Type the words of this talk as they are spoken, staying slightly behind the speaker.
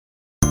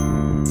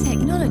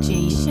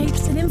technology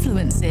shapes and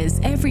influences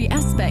every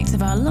aspect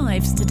of our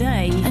lives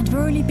today, and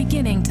we're only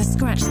beginning to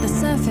scratch the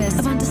surface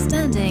of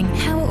understanding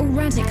how it will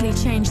radically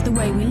change the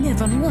way we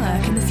live and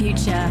work in the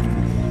future.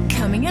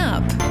 Coming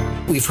up.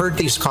 We've heard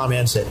these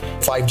comments that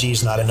 5G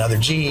is not another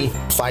G.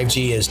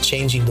 5G is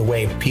changing the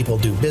way people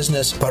do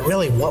business. But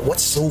really,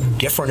 what's so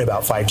different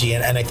about 5G?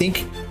 And I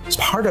think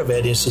part of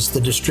it is just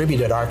the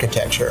distributed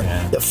architecture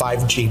that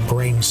 5G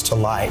brings to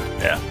light.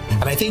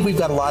 And I think we've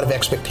got a lot of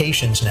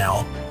expectations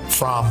now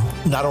from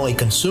not only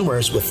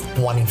consumers with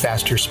wanting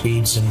faster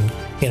speeds and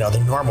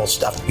the normal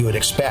stuff you would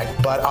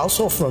expect, but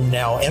also from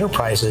now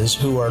enterprises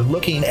who are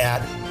looking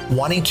at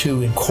wanting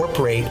to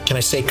incorporate,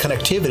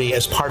 connectivity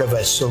as part of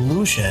a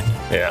solution.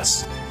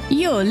 Yes.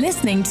 You're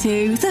listening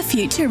to the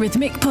Future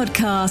Rhythmic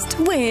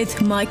Podcast with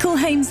Michael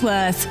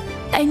Hainsworth,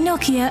 a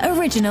Nokia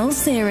original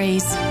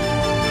series.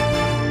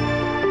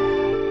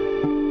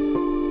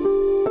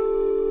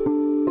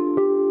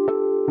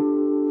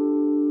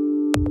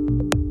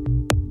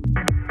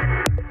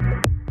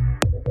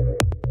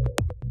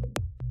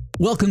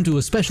 Welcome to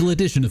a special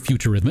edition of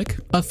Future Rhythmic,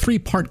 a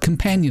 3-part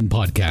companion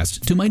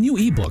podcast to my new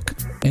ebook,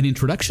 An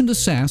Introduction to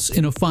SaaS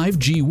in a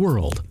 5G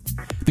World.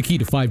 The key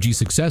to 5G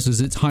success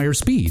is its higher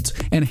speeds,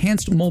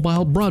 enhanced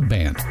mobile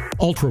broadband,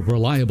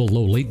 ultra-reliable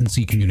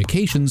low-latency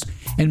communications,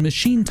 and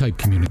machine-type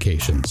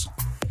communications.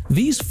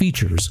 These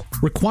features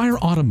require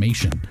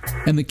automation,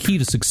 and the key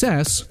to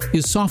success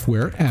is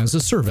software as a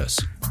service.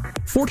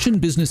 Fortune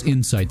Business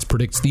Insights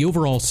predicts the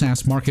overall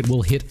SaaS market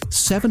will hit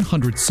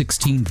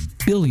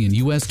 $716 billion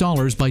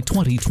by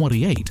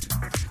 2028.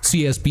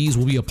 CSPs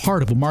will be a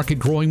part of a market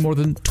growing more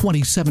than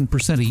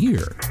 27% a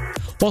year.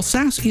 While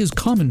SaaS is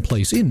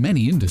commonplace in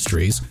many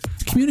industries,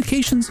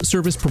 communications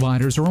service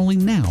providers are only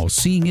now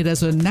seeing it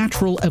as a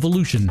natural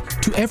evolution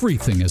to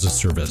everything as a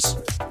service.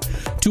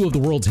 Two of the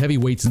world's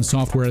heavyweights in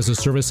software as a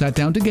service sat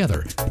down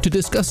together to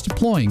discuss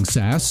deploying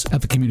SaaS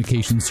at the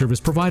communications service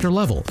provider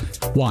level,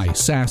 why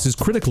SaaS is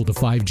critical to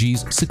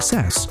 5G's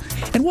success,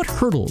 and what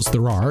hurdles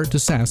there are to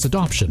SaaS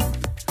adoption.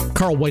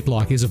 Karl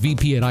Whitelock is a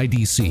VP at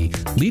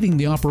IDC, leading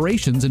the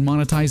operations and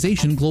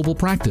monetization global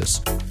practice.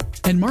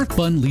 And Mark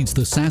Bunn leads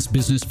the SaaS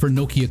business for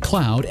Nokia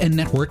Cloud and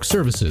Network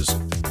Services.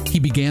 He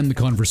began the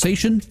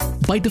conversation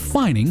by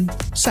defining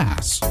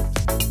SaaS.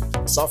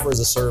 Software as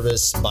a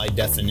service, by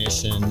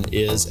definition,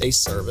 is a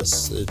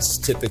service. It's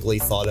typically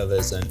thought of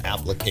as an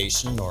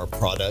application or a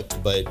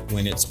product, but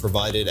when it's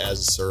provided as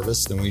a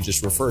service, then we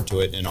just refer to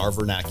it in our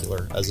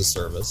vernacular as a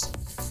service.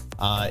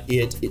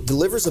 It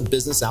delivers a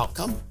business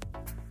outcome.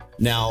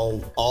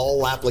 Now,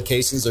 all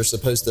applications are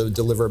supposed to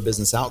deliver a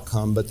business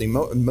outcome, but the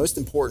most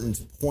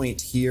important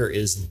point here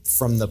is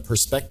from the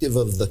perspective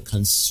of the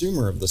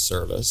consumer of the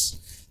service,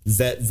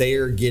 that they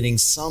are getting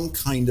some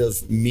kind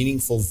of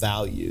meaningful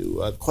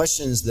value.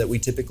 Questions that we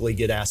typically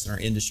get asked in our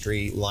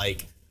industry,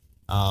 like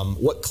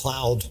what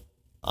cloud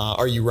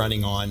are you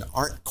running on,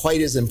 aren't quite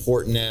as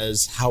important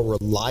as how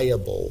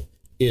reliable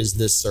is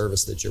this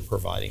service that you're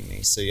providing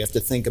me. So you have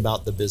to think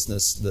about the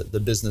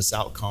business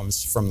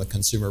outcomes from the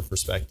consumer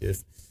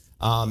perspective.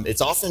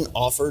 It's often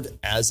offered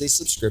as a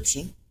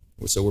subscription,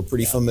 so we're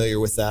pretty familiar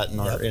with that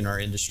in our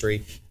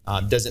industry.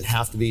 Doesn't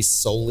have to be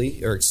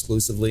solely or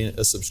exclusively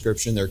a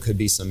subscription. There could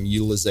be some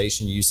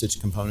utilization,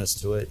 usage components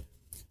to it.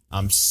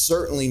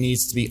 Certainly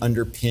needs to be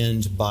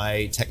underpinned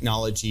by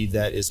technology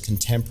that is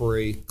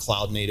contemporary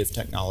cloud-native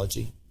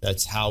technology.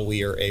 That's how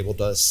we are able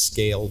to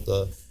scale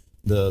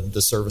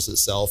the service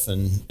itself,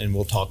 and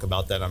we'll talk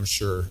about that, I'm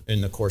sure,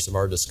 in the course of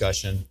our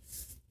discussion.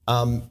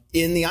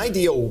 In the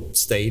ideal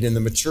state, in the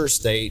mature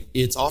state,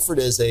 it's offered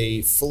as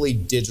a fully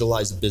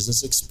digitalized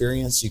business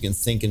experience. You can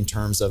think in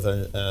terms of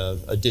a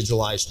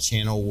digitalized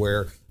channel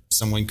where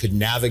someone could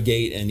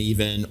navigate and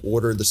even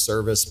order the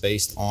service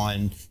based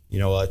on,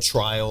 a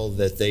trial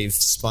that they've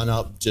spun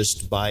up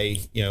just by,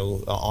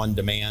 on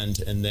demand,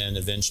 and then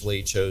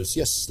eventually chose,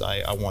 yes,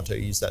 I want to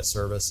use that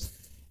service.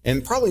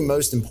 And probably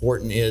most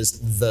important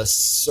is the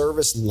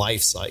service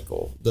life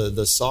cycle.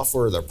 The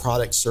software, the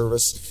product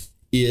service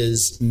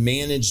is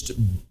managed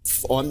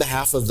on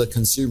behalf of the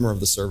consumer of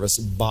the service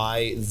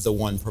by the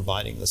one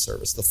providing the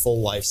service, the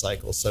full life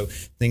cycle. So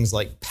things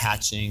like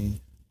patching,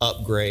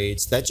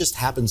 upgrades, that just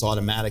happens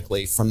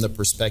automatically from the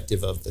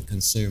perspective of the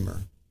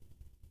consumer.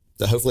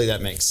 So hopefully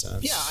that makes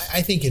sense. Yeah,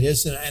 I think it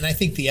is. And I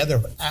think the other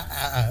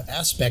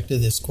aspect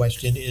of this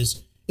question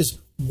is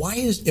why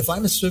if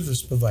I'm a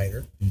service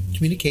provider,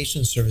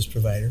 communications service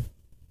provider,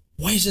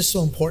 why is this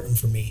so important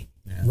for me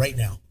right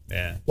now?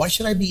 Yeah. Why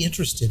should I be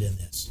interested in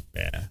this?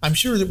 Yeah. I'm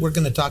sure that we're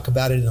going to talk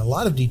about it in a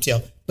lot of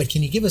detail, but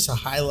can you give us a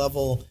high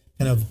level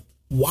kind of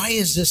why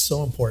is this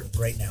so important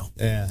right now?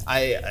 Yeah,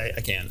 I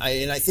can.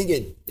 I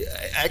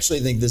actually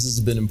think this has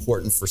been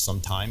important for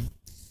some time.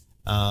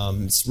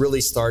 It's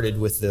really started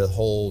with the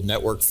whole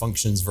network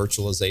functions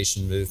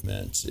virtualization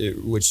movement,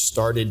 which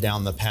started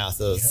down the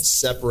path of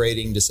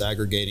separating,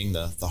 disaggregating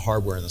the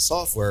hardware and the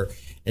software.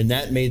 And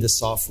that made the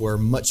software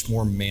much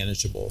more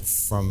manageable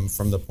from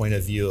the point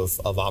of view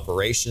of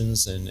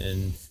operations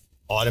and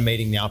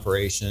automating the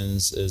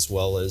operations, as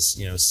well as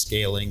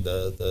scaling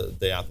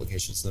the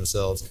applications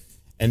themselves.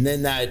 And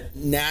then that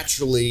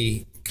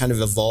naturally kind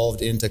of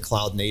evolved into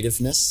cloud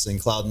nativeness. And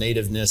cloud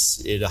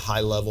nativeness at a high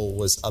level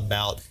was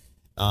about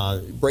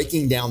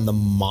breaking down the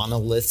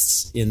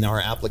monoliths in our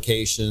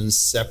applications,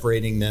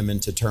 separating them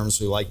into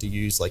terms we like to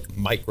use, like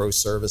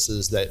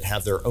microservices that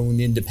have their own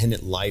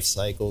independent life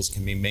cycles,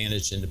 can be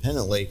managed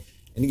independently.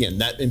 And again,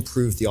 that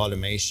improved the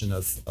automation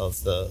of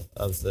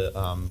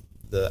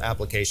the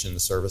application, the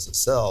service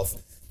itself.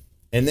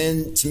 And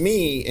then to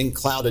me, and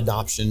cloud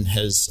adoption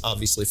has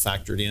obviously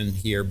factored in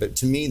here, but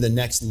to me, the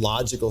next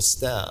logical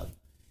step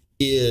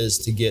is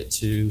to get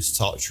to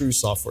true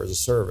software as a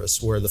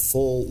service, where the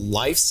full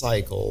life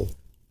cycle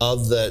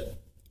of that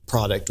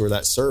product or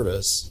that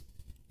service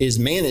is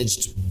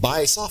managed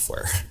by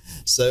software.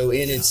 So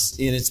in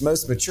its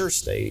most mature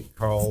state,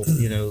 Karl,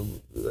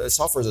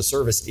 software as a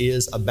service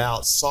is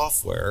about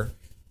software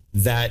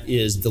that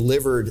is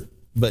delivered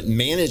but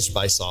managed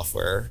by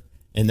software,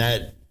 and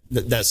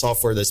that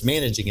software that's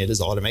managing it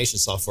is automation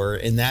software,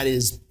 and that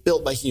is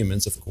built by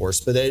humans, of course,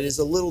 but it is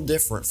a little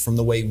different from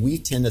the way we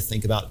tend to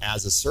think about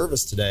as a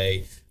service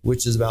today,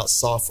 which is about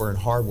software and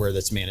hardware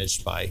that's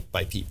managed by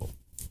people.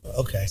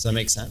 Okay. Does that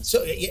make sense?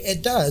 So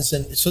it does.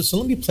 And so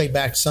let me play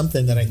back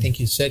something that I think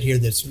you said here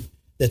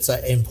that's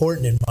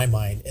important in my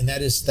mind, and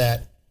that is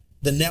that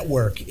the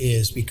network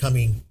is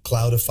becoming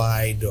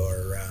cloudified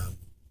or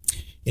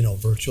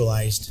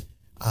virtualized.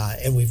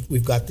 And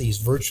we've got these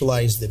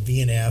virtualized, the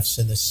VNFs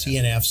and the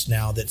CNFs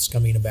now that's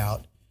coming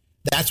about.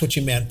 That's what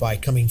you meant by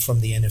coming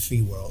from the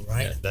NFV world,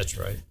 right? Yeah, that's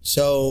right.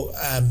 So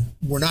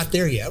we're not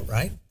there yet,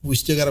 right? We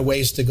still got a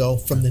ways to go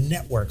from the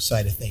network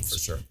side of things. For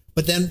sure.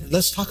 But then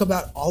let's talk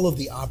about all of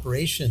the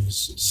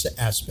operations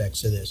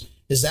aspects of this.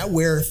 Is that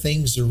where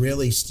things are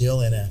really still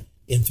in an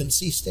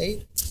infancy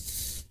state?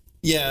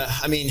 Yeah,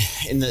 I mean,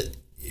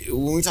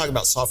 when we talk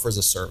about software as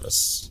a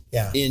service,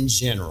 in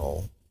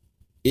general,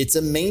 it's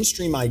a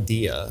mainstream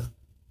idea,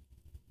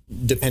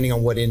 depending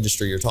on what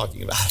industry you're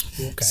talking about.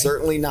 Okay.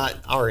 Certainly not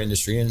our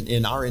industry.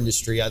 In our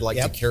industry, I'd like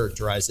to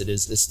characterize it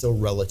as still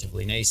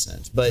relatively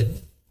nascent. But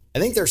I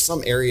think there's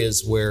some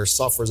areas where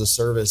software as a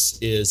service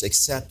is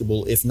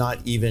acceptable, if not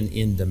even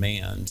in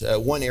demand.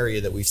 One area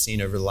that we've seen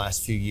over the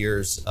last few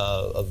years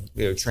of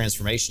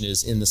transformation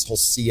is in this whole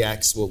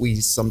CX, what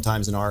we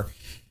sometimes in our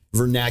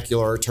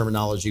vernacular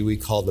terminology we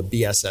call the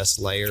BSS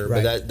layer,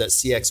 right. But that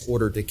CX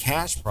order to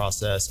cash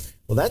process,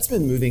 well, that's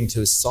been moving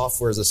to a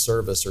software as a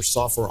service or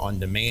software on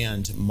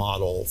demand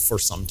model for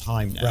some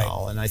time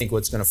now. Right. And I think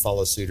what's going to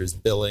follow suit is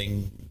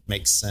billing.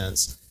 Makes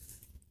sense.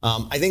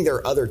 I think there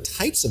are other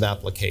types of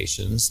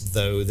applications,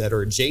 though, that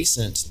are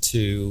adjacent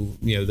to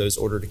those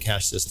order to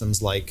cash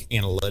systems, like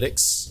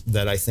analytics,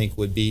 that I think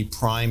would be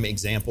prime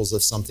examples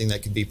of something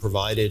that could be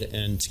provided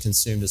and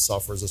consumed as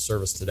software as a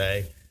service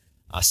today.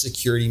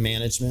 Security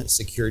management,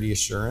 security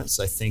assurance,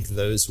 I think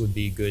those would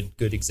be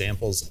good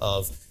examples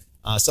of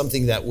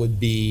something that would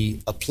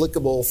be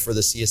applicable for the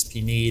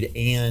CSP need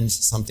and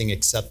something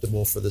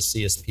acceptable for the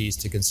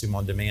CSPs to consume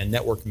on demand.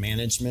 Network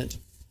management.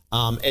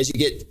 As you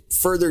get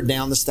further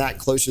down the stack,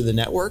 closer to the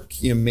network,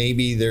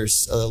 maybe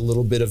there's a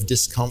little bit of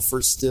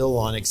discomfort still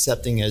on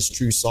accepting as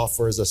true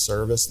software as a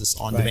service, this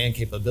on-demand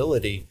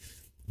capability.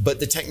 But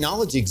the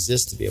technology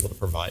exists to be able to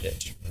provide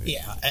it. Right?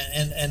 Yeah,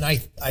 and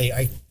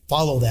I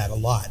follow that a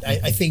lot.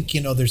 Mm-hmm. I think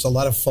there's a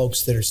lot of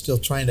folks that are still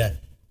trying to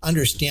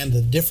understand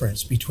the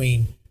difference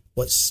between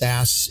what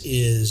SaaS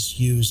is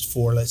used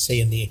for, let's say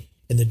in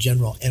the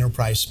general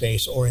enterprise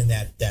space, or in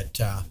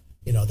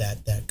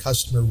that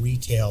customer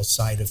retail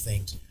side of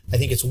things. I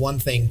think it's one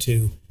thing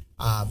to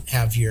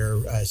have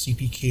your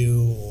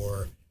CPQ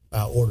or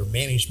order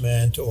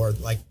management, or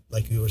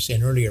like you were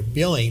saying earlier,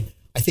 billing.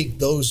 I think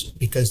those,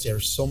 because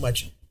there's so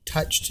much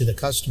touch to the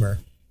customer,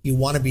 you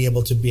want to be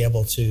able to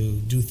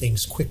do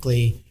things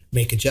quickly,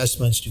 make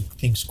adjustments, do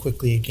things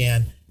quickly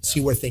again, see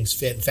where things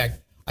fit. In fact,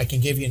 I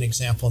can give you an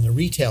example in the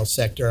retail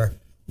sector,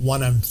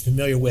 one I'm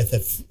familiar with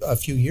a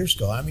few years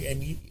ago.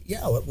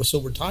 So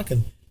we're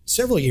talking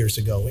several years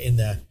ago in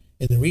the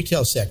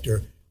retail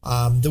sector.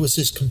 There was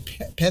this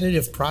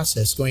competitive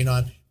process going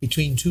on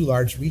between two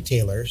large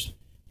retailers,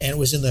 and it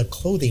was in the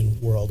clothing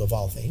world of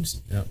all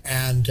things. Yep.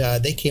 And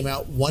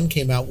one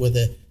came out with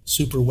a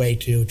super way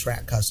to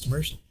attract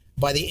customers.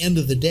 By the end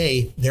of the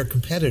day, their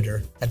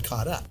competitor had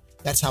caught up.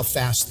 That's how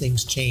fast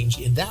things change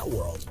in that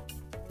world.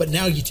 But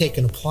now you take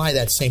and apply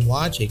that same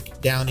logic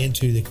down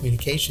into the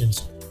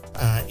communications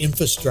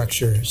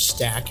infrastructure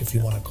stack, if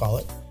you want to call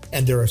it.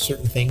 And there are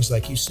certain things,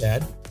 like you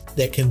said,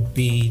 that can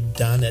be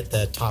done at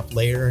the top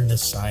layer and the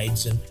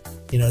sides, and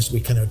as we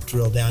kind of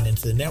drill down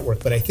into the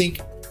network. But I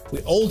think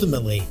we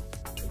ultimately,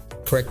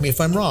 correct me if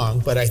I'm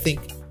wrong, but I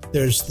think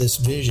there's this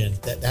vision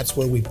that's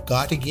where we've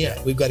got to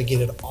get. We've got to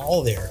get it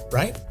all there,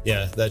 right?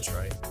 Yeah, that's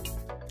right.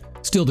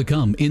 Still to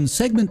come in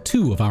segment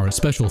 2 of our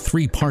special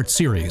 3-part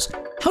series,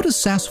 how does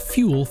SaaS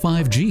fuel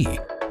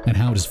 5G? And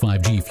how does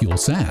 5G fuel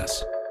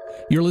SaaS?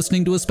 You're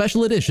listening to a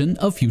special edition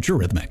of Future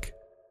Rhythmic.